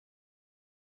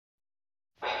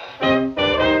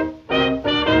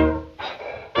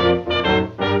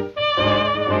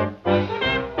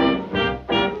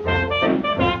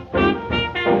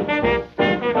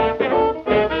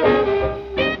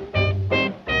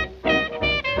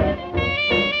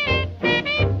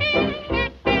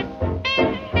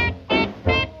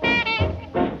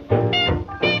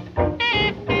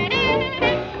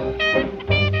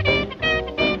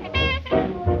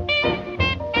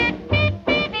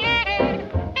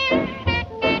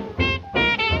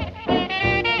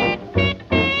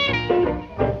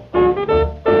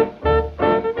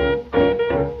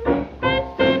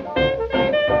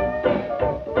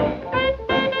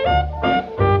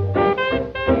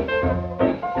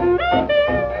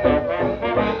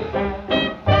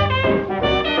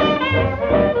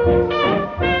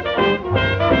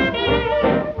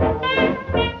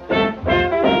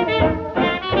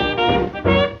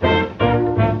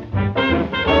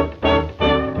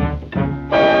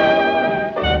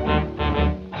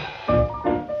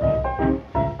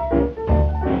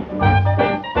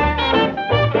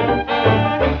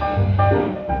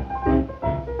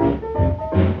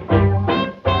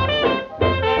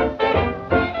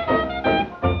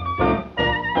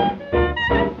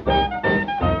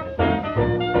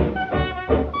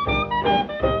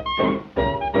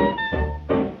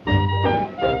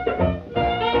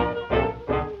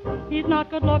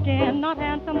not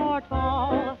handsome or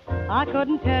tall. I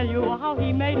couldn't tell you how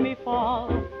he made me fall.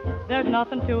 There's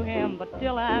nothing to him, but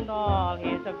still and all,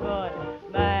 he's a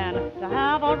good man to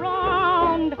have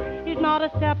around. He's not a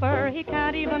stepper, he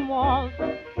can't even waltz.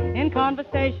 In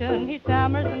conversation, he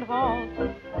stammers and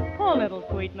halts. Poor little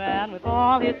sweet man with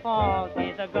all his faults,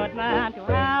 he's a good man to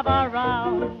have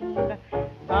around.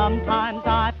 Sometimes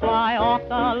I fly off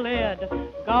the lid,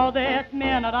 go this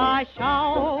minute I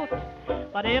shout.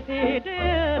 But if he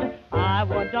did, I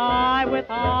would die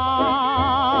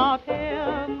without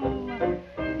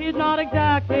him. He's not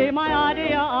exactly my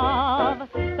idea of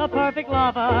the perfect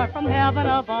lover from heaven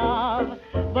above.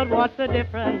 But what's the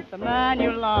difference? The man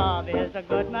you love is a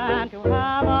good man to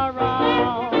have around.